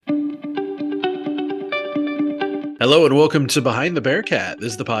Hello and welcome to Behind the Bearcat.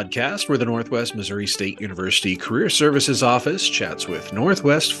 This is the podcast where the Northwest Missouri State University Career Services Office chats with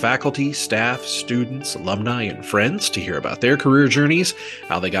Northwest faculty, staff, students, alumni, and friends to hear about their career journeys,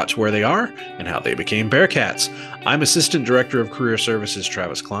 how they got to where they are, and how they became Bearcats. I'm Assistant Director of Career Services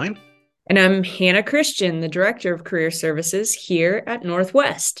Travis Klein. And I'm Hannah Christian, the Director of Career Services here at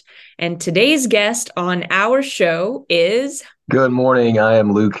Northwest. And today's guest on our show is... Good morning. I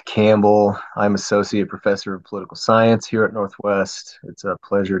am Luke Campbell. I'm Associate Professor of Political Science here at Northwest. It's a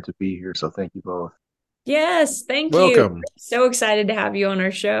pleasure to be here, so thank you both. Yes, thank you. Welcome. So excited to have you on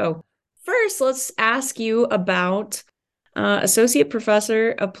our show. First, let's ask you about Associate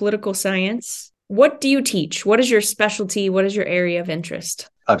Professor of Political Science. What do you teach? What is your specialty? What is your area of interest?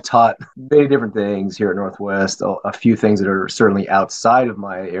 I've taught many different things here at Northwest, a few things that are certainly outside of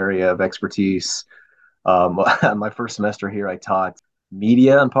my area of expertise. My first semester here, I taught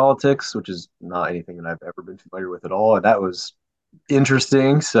media and politics, which is not anything that I've ever been familiar with at all. And that was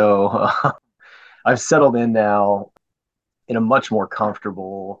interesting. So I've settled in now in a much more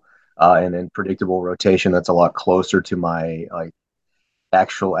comfortable and predictable rotation that's a lot closer to my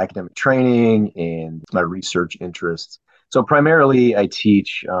actual academic training and my research interests. So primarily I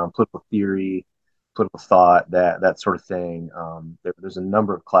teach political theory, political thought, that sort of thing. There's a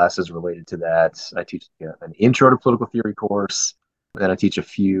number of classes related to that. I teach an intro to political theory course, and then I teach a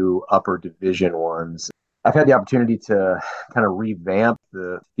few upper division ones. I've had the opportunity to kind of revamp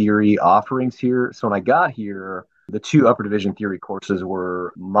the theory offerings here. So when I got here, the two upper division theory courses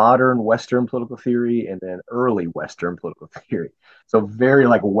were modern Western political theory and then early Western political theory. So very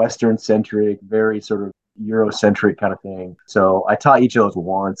Western centric, very sort of Eurocentric kind of thing. So I taught each of those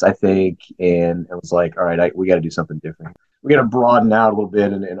once, I think, and I was like, all right, we got to do something different. We got to broaden out a little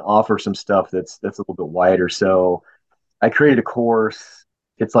bit and offer some stuff that's a little bit wider. So I created a course.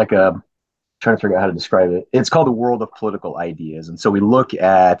 It's trying to figure out how to describe it. It's called The World of Political Ideas. And so we look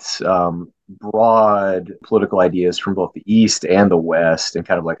at broad political ideas from both the East and the West and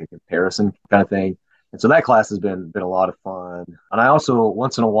kind of like a comparison kind of thing. And so that class has been a lot of fun. And I also,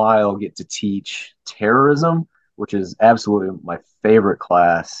 once in a while, get to teach terrorism, which is absolutely my favorite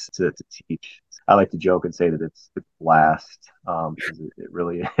class to teach. I like to joke and say that it's blast because it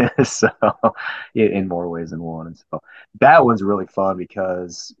really is. So in more ways than one. And so that one's really fun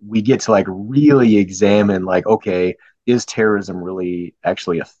because we get to really examine okay, is terrorism really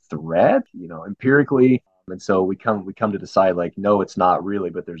actually a threat, empirically? And so we come to decide no, it's not really,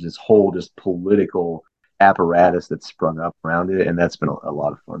 but there's this whole just political apparatus that's sprung up around it. And that's been a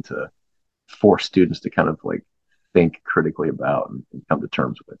lot of fun to force students to kind of think critically about and come to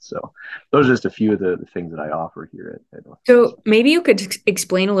terms with. So those are just a few of the things that I offer here at Northwest. So maybe you could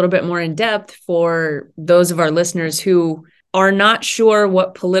explain a little bit more in depth for those of our listeners who are not sure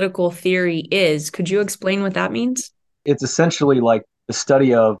what political theory is. Could you explain what that means? It's essentially the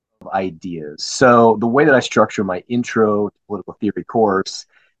study of ideas. So the way that I structure my intro to political theory course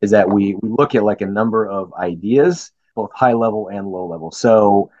is that we look at a number of ideas, both high level and low level.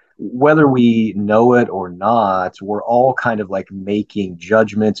 So whether we know it or not, we're all kind of making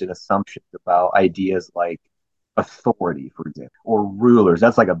judgments and assumptions about ideas like authority, for example, or rulers.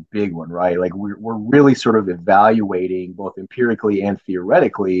 That's a big one, right? We're really sort of evaluating both empirically and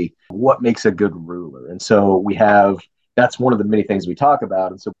theoretically what makes a good ruler. And so that's one of the many things we talk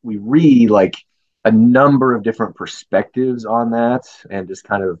about. And so we read a number of different perspectives on that and just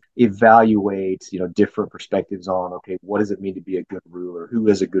kind of evaluate, different perspectives on, okay, what does it mean to be a good ruler? Who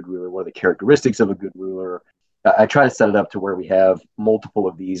is a good ruler? What are the characteristics of a good ruler? I try to set it up to where we have multiple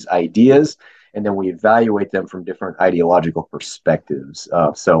of these ideas and then we evaluate them from different ideological perspectives.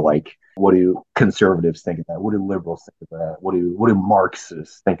 What do conservatives think about? What do liberals think about? What do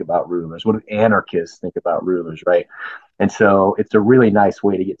Marxists think about rulers? What do anarchists think about rulers, right? And so it's a really nice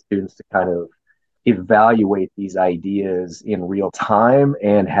way to get students to kind of evaluate these ideas in real time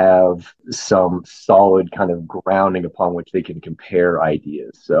and have some solid kind of grounding upon which they can compare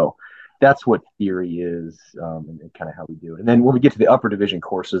ideas. So that's what theory is and kind of how we do it. And then when we get to the upper division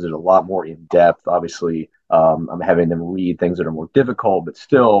courses, there's a lot more in depth. Obviously, I'm having them read things that are more difficult, but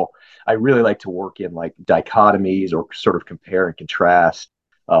still, I really like to work in dichotomies or sort of compare and contrast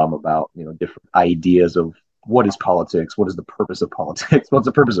about different ideas of what is politics, what is the purpose of politics, what's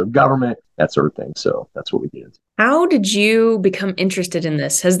the purpose of government, that sort of thing. So that's what we get into. How did you become interested in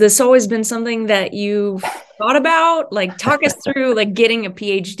this? Has this always been something that you've thought about? Talk us through getting a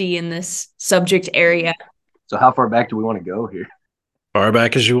PhD in this subject area. So how far back do we want to go here? Far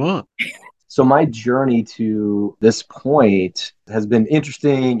back as you want. So my journey to this point has been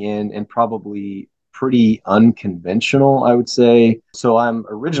interesting and probably pretty unconventional, I would say. So I'm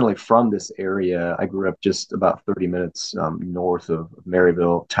originally from this area. I grew up just about 30 minutes north of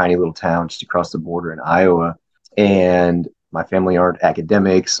Maryville, tiny little town just across the border in Iowa. And my family aren't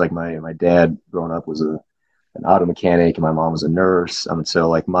academics. Like my dad growing up was an auto mechanic and my mom was a nurse. And so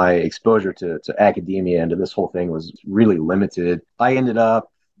like my exposure to academia and to this whole thing was really limited. I ended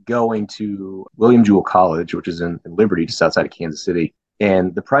up going to William Jewell College, which is in Liberty, just outside of Kansas City.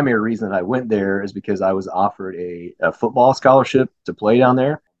 And the primary reason that I went there is because I was offered a football scholarship to play down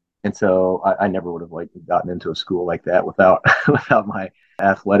there. And so I never would have like gotten into a school like that without without my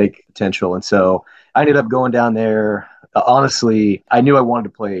athletic potential. And so I ended up going down there. Honestly, I knew I wanted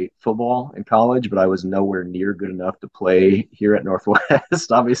to play football in college, but I was nowhere near good enough to play here at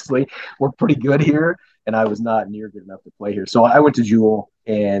Northwest. Obviously, we're pretty good here, and I was not near good enough to play here. So I went to Jewell,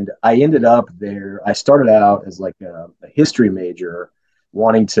 and I ended up there. I started out as like a history major,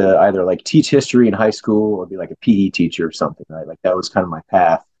 wanting to either like teach history in high school or be like a PE teacher or something, right? Like that was kind of my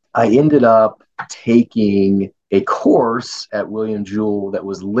path. I ended up taking a course at William Jewell that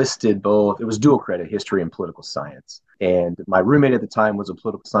was listed both, it was dual credit, history and political science. And my roommate at the time was a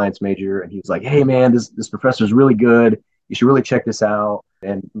political science major, and he was like, "Hey man, this professor is really good. You should really check this out."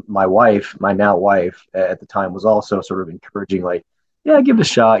 And my wife, my now wife at the time, was also sort of encouraging, like, "Yeah, give it a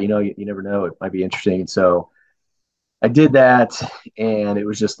shot. You never know, it might be interesting." And so I did that, and it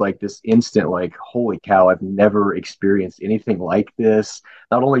was just like this instant, like, holy cow, I've never experienced anything like this.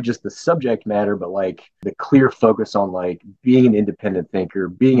 Not only just the subject matter, but like the clear focus on like being an independent thinker,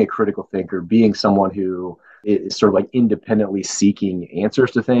 being a critical thinker, being someone who is sort of like independently seeking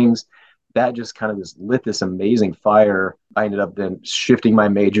answers to things. That just kind of just lit this amazing fire. I ended up then shifting my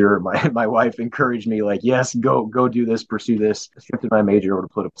major. My wife encouraged me, like, yes, go do this, pursue this. Shifted my major over to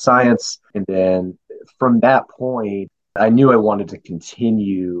political science, and then from that point, I knew I wanted to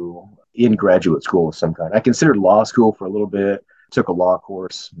continue in graduate school of some kind. I considered law school for a little bit, took a law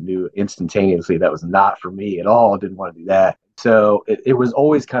course, knew instantaneously that was not for me at all. Didn't want to do that. So it was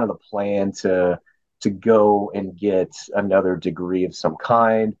always kind of the plan to go and get another degree of some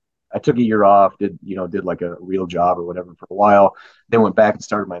kind. I took a year off, did like a real job or whatever for a while, then went back and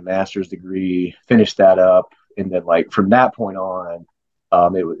started my master's degree, finished that up. And then like from that point on,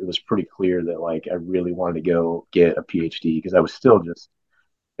 it was pretty clear that like I really wanted to go get a PhD because I was still just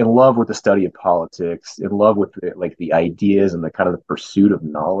in love with the study of politics, in love with the ideas and the kind of the pursuit of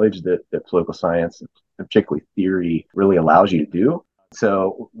knowledge that political science, and particularly theory, really allows you to do.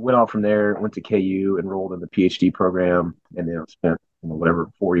 So went on from there, went to KU, enrolled in the PhD program, and then spent whatever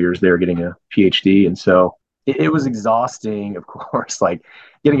 4 years there getting a PhD. And so it was exhausting, of course. Like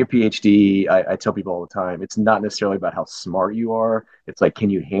getting a PhD, I tell people all the time, it's not necessarily about how smart you are. It's like, can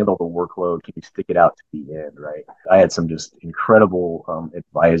you handle the workload? Can you stick it out to the end, right? I had some just incredible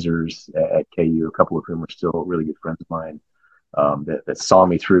advisors at KU, a couple of whom are still really good friends of mine, that saw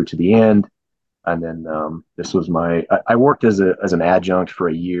me through to the end. And then this was I worked as an adjunct for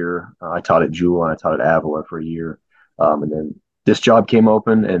a year. I taught at Jewell and I taught at Avila for a year. And then this job came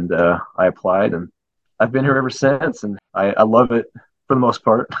open, and I applied, and I've been here ever since, and I love it for the most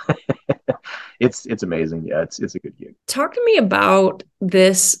part. It's amazing. Yeah, it's a good gig. Talk to me about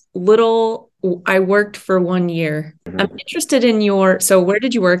this little, I worked for 1 year. Mm-hmm. I'm interested in so where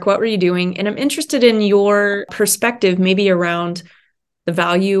did you work? What were you doing? And I'm interested in your perspective, maybe around the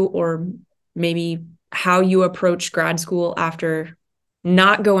value or maybe how you approach grad school after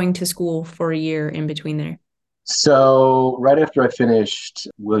not going to school for a year in between there. So right after I finished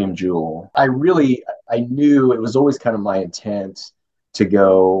William Jewell, I knew it was always kind of my intent to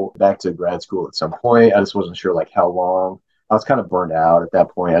go back to grad school at some point. I just wasn't sure like how long. I was kind of burned out at that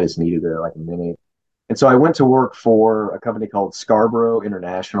point. I just needed like a minute. And so I went to work for a company called Scarborough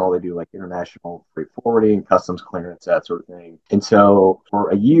International. They do like international freight forwarding, customs clearance, that sort of thing. And so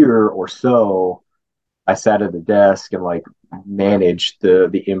for a year or so, I sat at the desk and like managed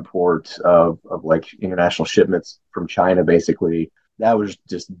the import of like international shipments from China, basically. That was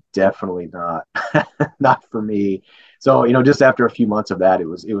just definitely not not for me. So, just after a few months of that, it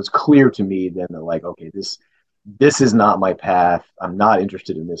was clear to me then that like, okay, this is not my path. I'm not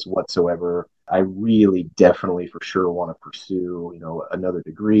interested in this whatsoever. I really definitely for sure want to pursue, another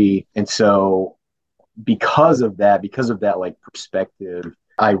degree. And so because of that like perspective,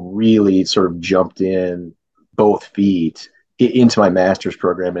 I really sort of jumped in both feet into my master's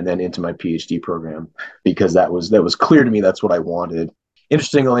program and then into my PhD program because that was clear to me that's what I wanted.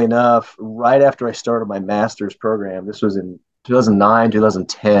 Interestingly enough, right after I started my master's program, this was in 2009,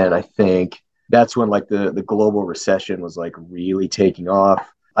 2010, I think, that's when like the global recession was like really taking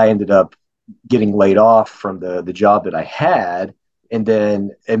off. I ended up getting laid off from the job that I had, And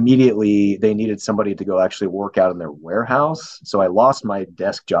then immediately they needed somebody to go actually work out in their warehouse. So I lost my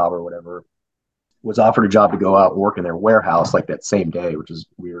desk job or whatever, was offered a job to go out and work in their warehouse like that same day, which is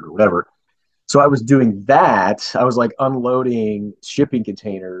weird or whatever. So I was doing that. I was like unloading shipping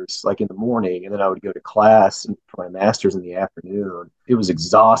containers like in the morning, and then I would go to class for my master's in the afternoon. It was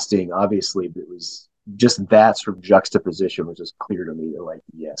exhausting, obviously, but it was just that sort of juxtaposition was just clear to me that like,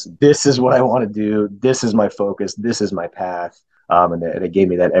 yes, this is what I want to do. This is my focus. This is my path. And it gave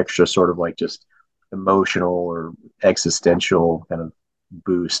me that extra sort of like just emotional or existential kind of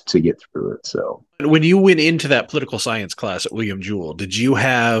boost to get through it. So when you went into that political science class at William Jewell, did you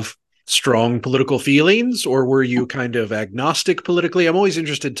have strong political feelings or were you kind of agnostic politically? I'm always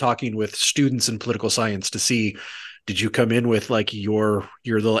interested in talking with students in political science to see, did you come in with like your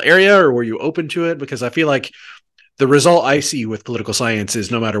little area or were you open to it? Because I feel like the result I see with political science is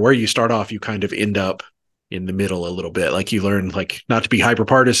no matter where you start off, you kind of end up in the middle a little bit. Like you learn like not to be hyper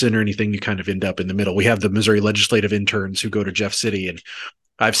partisan or anything, you kind of end up in the middle. We have the Missouri legislative interns who go to Jeff City, and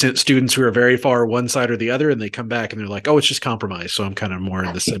I've sent students who are very far one side or the other, and they come back and they're like, oh, it's just compromise. So I'm kind of more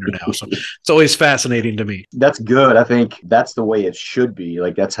in the center now. So it's always fascinating to me. that's good. I think that's the way it should be.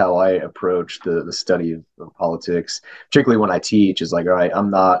 Like that's how I approach the study of politics, particularly when I teach. Is like, all right, I'm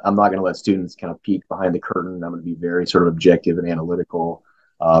not going to let students kind of peek behind the curtain. I'm going to be very sort of objective and analytical.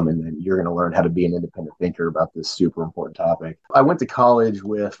 And then you're going to learn how to be an independent thinker about this super important topic. I went to college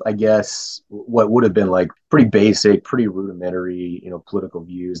with, I guess, what would have been like pretty basic, pretty rudimentary, political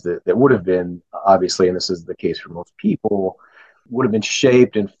views that would have been obviously, and this is the case for most people, would have been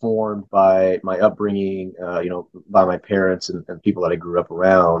shaped and formed by my upbringing, by my parents and people that I grew up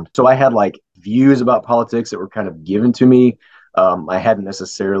around. So I had like views about politics that were kind of given to me. I hadn't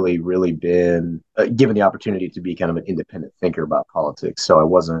necessarily really been given the opportunity to be kind of an independent thinker about politics. So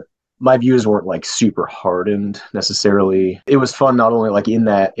my views weren't like super hardened necessarily. It was fun not only like in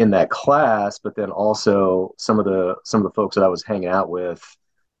that class, but then also some of the folks that I was hanging out with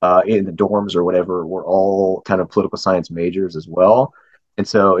in the dorms or whatever were all kind of political science majors as well. And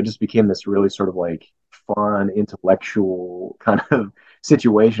so it just became this really sort of like fun intellectual kind of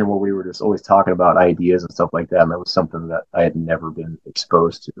situation where we were just always talking about ideas and stuff like that. And that was something that I had never been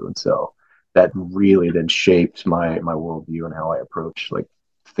exposed to. And so that really then shaped my worldview and how I approach like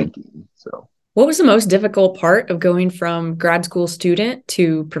thinking. So what was the most difficult part of going from grad school student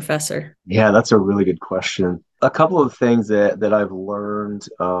to professor? Yeah, that's a really good question. A couple of things that I've learned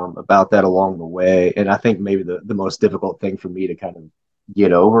about that along the way, and I think maybe the most difficult thing for me to kind of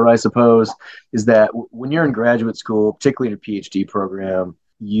get over, I suppose, is that when you're in graduate school, particularly in a PhD program,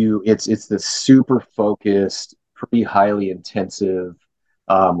 it's this super focused, pretty highly intensive,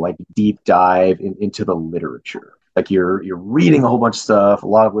 like deep dive into the literature. Like you're reading a whole bunch of stuff, a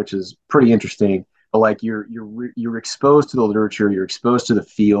lot of which is pretty interesting. But like you're exposed to the literature, you're exposed to the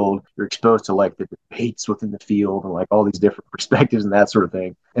field, you're exposed to like the debates within the field and like all these different perspectives and that sort of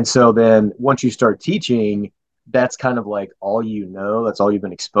thing. And so then once you start teaching, that's kind of like all that's all you've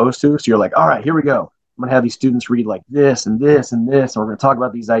been exposed to. So you're like, all right, here we go. I'm gonna have these students read like this and this and this, and we're gonna talk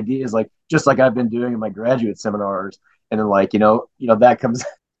about these ideas like just like I've been doing in my graduate seminars. And then like, that comes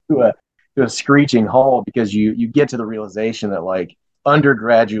to a screeching halt because you get to the realization that like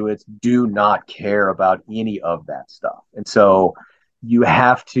undergraduates do not care about any of that stuff. And so you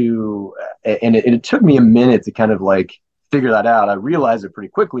have to, and it took me a minute to kind of like figure that out. I realized it pretty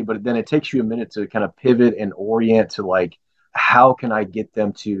quickly, but then it takes you a minute to kind of pivot and orient to like, how can I get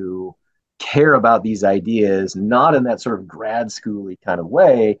them to care about these ideas, not in that sort of grad schooly kind of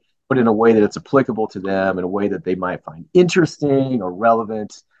way, but in a way that it's applicable to them, in a way that they might find interesting or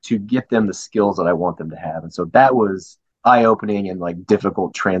relevant to get them the skills that I want them to have. And so that was eye-opening and like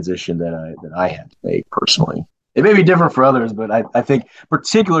difficult transition that I had to make personally. It may be different for others, but I think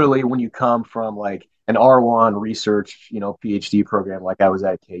particularly when you come from like an R1 research, PhD program like I was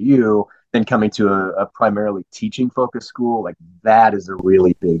at KU, then coming to a primarily teaching focused school, like that is a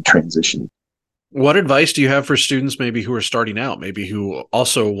really big transition. What advice do you have for students maybe who are starting out, maybe who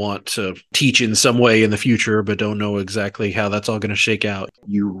also want to teach in some way in the future, but don't know exactly how that's all going to shake out?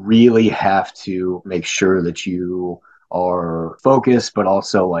 You really have to make sure that you are focused, but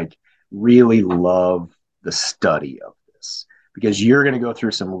also like really love the study of this because you're going to go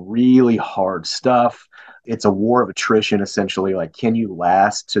through some really hard stuff. It's a war of attrition, essentially. Like, can you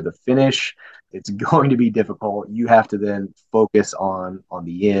last to the finish? It's going to be difficult. You have to then focus on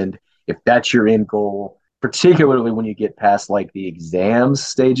the end. If that's your end goal, particularly when you get past like the exams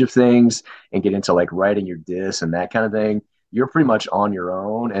stage of things and get into like writing your diss and that kind of thing, you're pretty much on your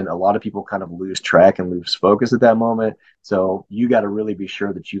own. And a lot of people kind of lose track and lose focus at that moment. So you got to really be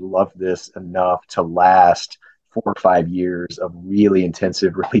sure that you love this enough to last 4 or 5 years of really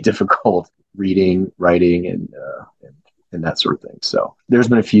intensive, really difficult reading, writing, and that sort of thing. So there's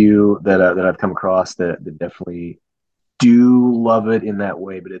been a few that I've come across that definitely do love it in that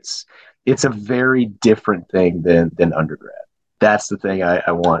way, but it's a very different thing than undergrad. That's the thing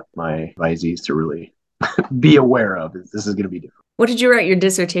I want my advisees to really be aware of. Is this is going to be different. What did you write your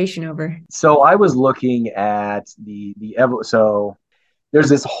dissertation over? So I was looking at so there's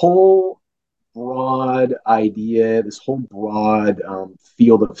this whole broad idea, this whole broad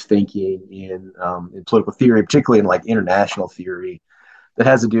field of thinking in political theory, particularly in like international theory, that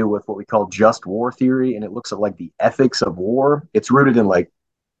has to do with what we call just war theory, and it looks at like the ethics of war. It's rooted in like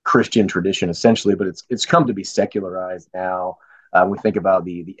Christian tradition essentially, but it's come to be secularized now. We think about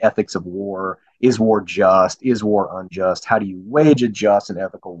the ethics of war. Is war just? Is war unjust? How do you wage a just and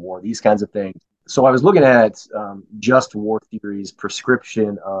ethical war? These kinds of things. So I was looking at just war theory's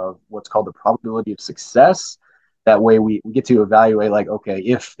prescription of what's called the probability of success. That way we get to evaluate like, okay,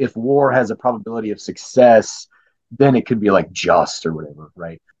 if war has a probability of success, then it could be like just or whatever,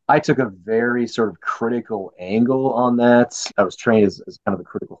 right? I took a very sort of critical angle on that. I was trained as kind of a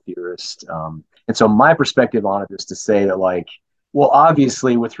critical theorist. And so my perspective on it is to say that like, well,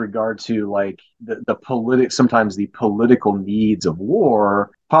 obviously with regard to like sometimes the political needs of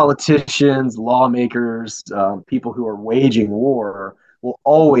war, politicians, lawmakers, people who are waging war will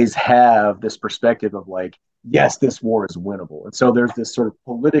always have this perspective of like, yes, this war is winnable. And so there's this sort of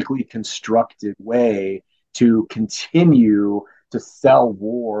politically constructed way to continue to sell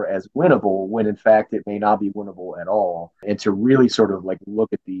war as winnable when in fact it may not be winnable at all, and to really sort of like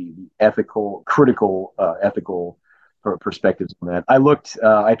look at the ethical, critical ethical perspectives on that.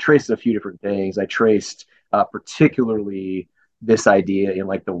 I traced a few different things. I traced particularly this idea in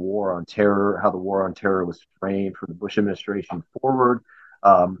like the war on terror, how the war on terror was framed from the Bush administration forward,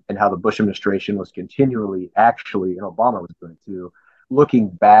 and how the Bush administration was continually actually, and Obama was doing too, looking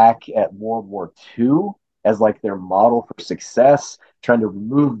back at World War II as like their model for success, trying to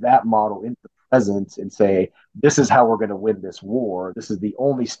remove that model into the present and say, this is how we're going to win this war. This is the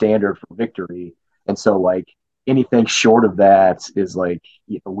only standard for victory. And so like anything short of that is like,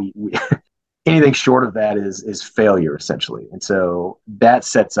 we anything short of that is failure essentially. And so that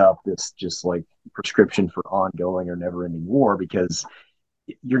sets up this just like prescription for ongoing or never ending war, because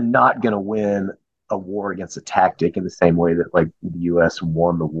you're not going to win a war against a tactic in the same way that like the U.S.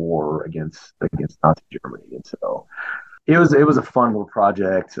 won the war against Nazi Germany. And so it was a fun little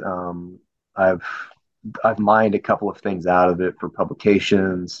project. I've mined a couple of things out of it for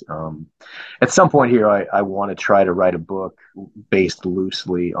publications. At some point here, I want to try to write a book based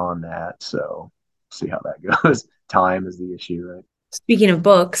loosely on that. So see how that goes. Time is the issue, right? Speaking of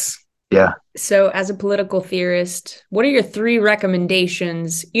books, yeah. So as a political theorist, what are your 3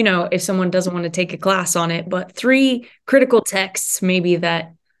 recommendations, if someone doesn't want to take a class on it, but 3 critical texts maybe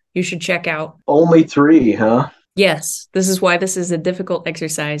that you should check out? Only 3, huh? Yes, this is why this is a difficult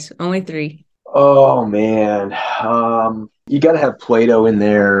exercise. Only 3. Oh man, you got to have Plato in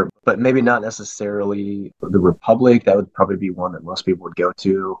there, but maybe not necessarily the Republic. That would probably be one that most people would go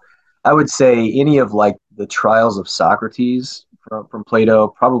to. I would say any of like the Trials of Socrates from Plato,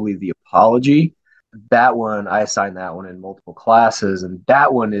 probably the Apology. That one, I assigned that one in multiple classes, and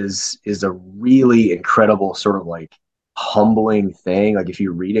that one is a really incredible sort of like humbling thing. Like if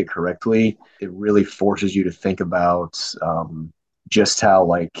you read it correctly, it really forces you to think about just how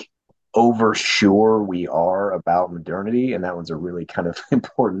like oversure we are about modernity, and that one's a really kind of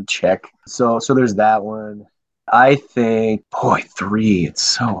important check. So there's that one. I think, boy, 3, it's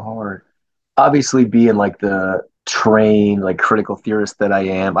so hard. Obviously being like the trained like critical theorist that I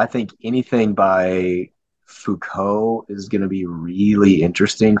am, I think anything by Foucault is going to be really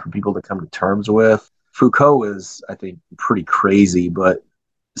interesting for people to come to terms with. Foucault is, I think, pretty crazy, but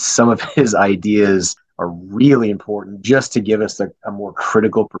some of his ideas are really important just to give us a more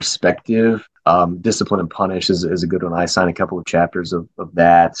critical perspective. Discipline and Punish is a good one. I assign a couple of chapters of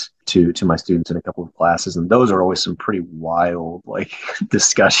that to my students in a couple of classes, and those are always some pretty wild like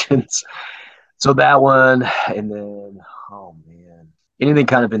discussions. So that one, and then oh man, anything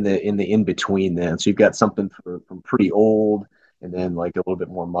kind of in the in between then. So you've got something from pretty old, and then like a little bit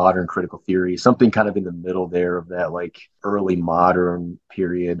more modern critical theory, something kind of in the middle there of that like early modern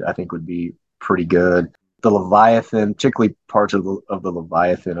period, I think would be pretty good. The Leviathan, particularly parts of the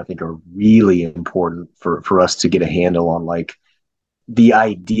Leviathan, I think are really important for us to get a handle on like the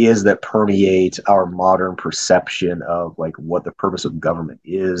ideas that permeate our modern perception of like what the purpose of government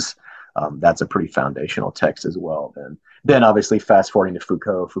is. That's a pretty foundational text as well. Then obviously fast forwarding to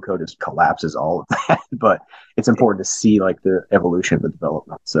Foucault just collapses all of that, but it's important to see like the evolution of the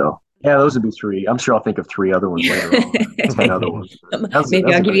development. So Yeah, those would be three. I'm sure I'll think of three other ones later on, 10 other ones. Maybe That's I'll a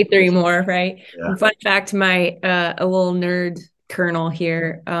give great you three list. more, right? Yeah. Fun fact, my a little nerd kernel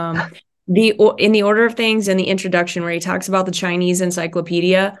here. In the order of things in the introduction where he talks about the Chinese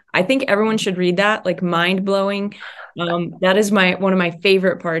encyclopedia, I think everyone should read that, like mind blowing. That is my one of my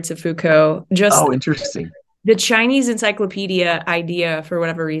favorite parts of Foucault. Just Oh, interesting. the Chinese encyclopedia idea, for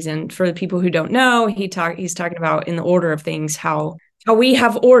whatever reason, for the people who don't know, he's talking about in the order of things how we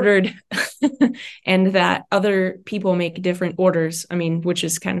have ordered and that other people make different orders. I mean, which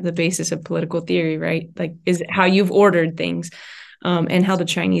is kind of the basis of political theory, right? Like, is how you've ordered things. And how the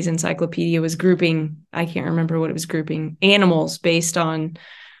Chinese encyclopedia was grouping, I can't remember what it was grouping, animals based on,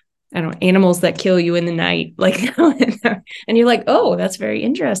 I don't know, animals that kill you in the night. Like, and you're like, oh, that's very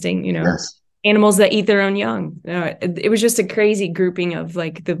interesting, Yes. animals that eat their own young. It was just a crazy grouping of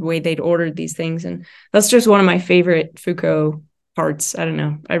like the way they'd ordered these things. And that's just one of my favorite Foucault parts. I don't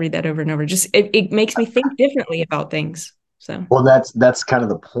know. I read that over and over. Just it makes me think differently about things. So Well, that's kind of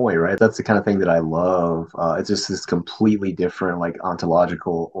the point, right? That's the kind of thing that I love. It's just this completely different, like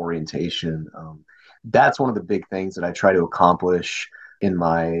ontological orientation. That's one of the big things that I try to accomplish in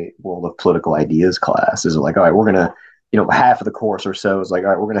my world of political ideas class. Is like, all right, we're gonna, half of the course or so is like,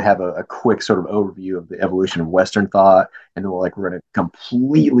 all right, we're gonna have a quick sort of overview of the evolution of Western thought, and then we're gonna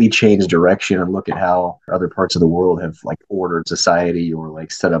completely change direction and look at how other parts of the world have like ordered society or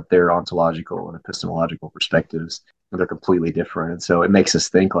like set up their ontological and epistemological perspectives, they're completely different. And so it makes us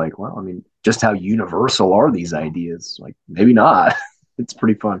think like, well, I mean, just how universal are these ideas? Like maybe not. It's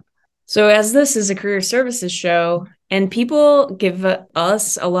pretty fun. So, as this is a career services show and people give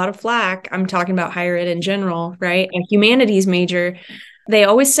us a lot of flack, I'm talking about higher ed in general, right? A humanities major, they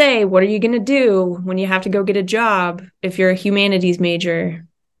always say, what are you going to do when you have to go get a job if you're a humanities major?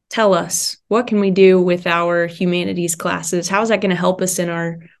 Tell us, what can we do with our humanities classes? How is that going to help us in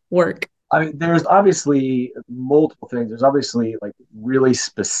our work? I mean, there's obviously multiple things. There's obviously like really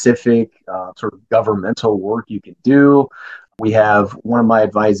specific sort of governmental work you can do. We have one of my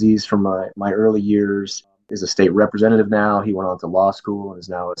advisees from my early years is a state representative now. He went on to law school and is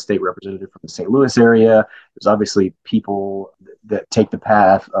now a state representative from the St. Louis area. There's obviously people that take the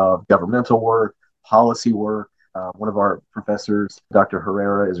path of governmental work, policy work. One of our professors, Dr.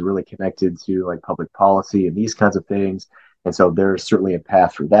 Herrera, is really connected to like public policy and these kinds of things. And so there's certainly a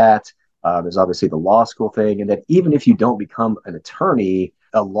path for that. There's obviously the law school thing, and that even if you don't become an attorney,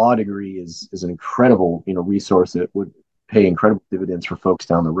 a law degree is an incredible resource that would pay incredible dividends for folks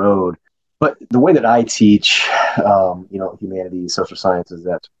down the road. But the way that I teach, humanities, social sciences,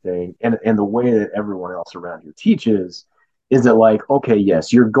 that sort of thing, and the way that everyone else around here teaches, is that like, okay,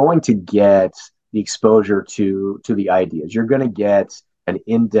 yes, you're going to get the exposure to the ideas. You're going to get an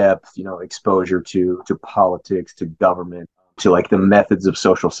in-depth, exposure to politics, to government, to like the methods of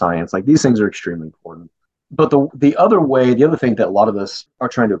social science. Like these things are extremely important. But the other thing that a lot of us are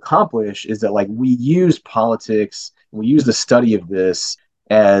trying to accomplish is that like we use politics, we use the study of this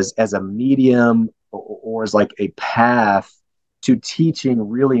as a medium or as like a path to teaching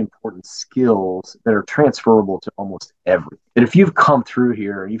really important skills that are transferable to almost everything. And if you've come through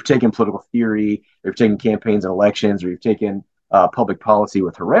here and you've taken political theory, or you've taken campaigns and elections, or you've taken public policy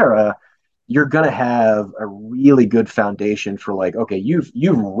with Herrera, you're going to have a really good foundation for like, okay, you've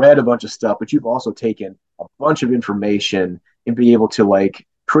read a bunch of stuff, but you've also taken a bunch of information and be able to like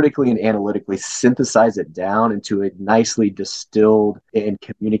critically and analytically synthesize it down into a nicely distilled and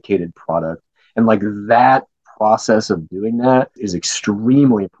communicated product. And like that process of doing that is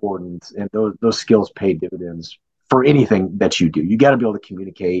extremely important. And those skills pay dividends for anything that you do. You got to be able to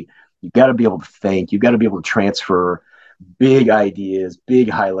communicate. You got to be able to think. You got to be able to transfer big ideas, big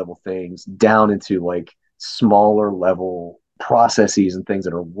high level things down into like smaller level processes and things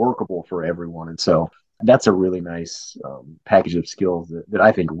that are workable for everyone. And so that's a really nice package of skills that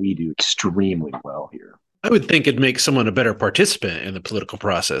I think we do extremely well here. I would think it'd make someone a better participant in the political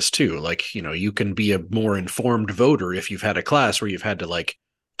process too. Like, you can be a more informed voter if you've had a class where you've had to like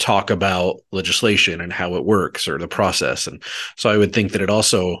talk about legislation and how it works or the process. And so I would think that it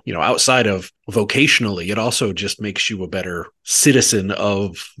also, outside of vocationally, it also just makes you a better citizen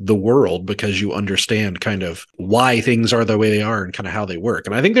of the world because you understand kind of why things are the way they are and kind of how they work.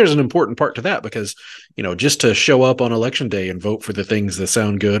 And I think there's an important part to that because, just to show up on election day and vote for the things that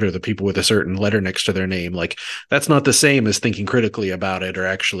sound good or the people with a certain letter next to their name, like that's not the same as thinking critically about it or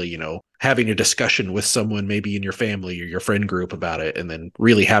actually, having a discussion with someone maybe in your family or your friend group about it and then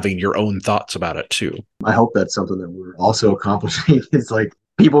really having your own thoughts about it too. I hope that's something that we're also accomplishing is like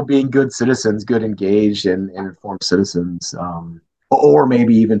people being good citizens, good engaged and informed citizens, or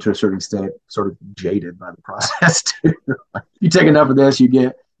maybe even to a certain extent sort of jaded by the process too. You take enough of this, you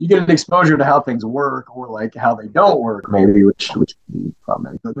get you get an exposure to how things work or like how they don't work, maybe, which can be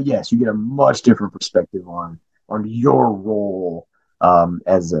problematic. But yes, you get a much different perspective on your role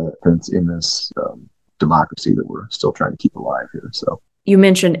as a in this democracy that we're still trying to keep alive here. So you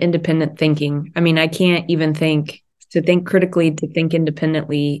mentioned independent thinking. I mean, I can't even think to think critically, to think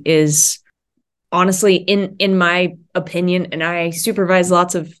independently is honestly, in my opinion, and I supervise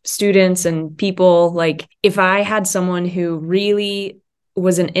lots of students and people, like if I had someone who really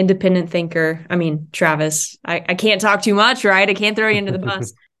was an independent thinker, I mean, Travis, I can't talk too much, right? I can't throw you under the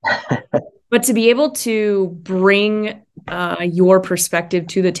bus. But to be able to bring your perspective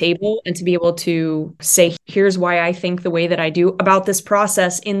to the table and to be able to say, here's why I think the way that I do about this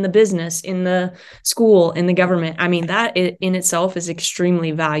process in the business, in the school, in the government. I mean, that in itself is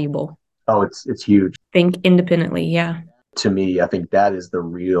extremely valuable. Oh, it's huge. Think independently. Yeah. To me, I think that is the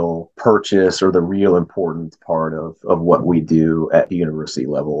real purchase or the real important part of what we do at the university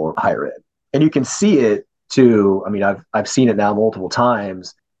level or higher ed. And you can see it too. I mean, I've seen it now multiple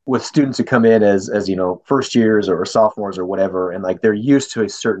times with students who come in as first years or sophomores or whatever, and like they're used to a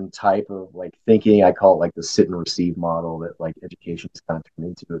certain type of like thinking. I call it like the sit and receive model that like education is kind of turned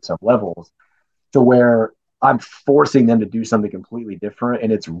into at some levels, to where I'm forcing them to do something completely different,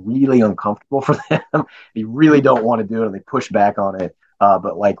 and it's really uncomfortable for them. They really don't want to do it, and they push back on it.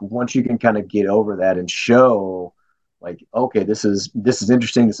 But like once you can kind of get over that and show, like, okay, this is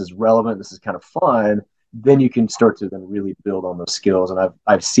interesting, this is relevant, this is kind of fun, then you can start to then really build on those skills. And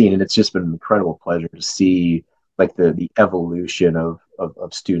I've seen, and it's just been an incredible pleasure to see like the evolution of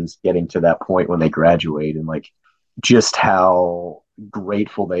students getting to that point when they graduate, and like just how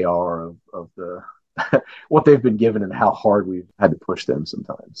grateful they are of the what they've been given and how hard we've had to push them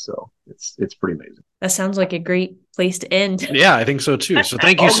sometimes. So it's pretty amazing. That sounds like a great place to end. Yeah, I think so too. So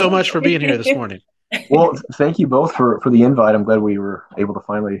thank you so much for being here this morning. Well, thank you both for the invite. I'm glad we were able to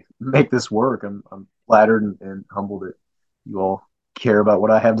finally make this work. I'm flattered and humbled that you all care about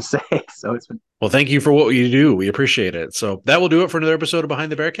what I have to say. So it's been. Well, thank you for what you do. We appreciate it. So that will do it for another episode of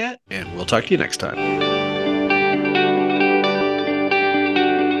Behind the Bearcat, and we'll talk to you next time.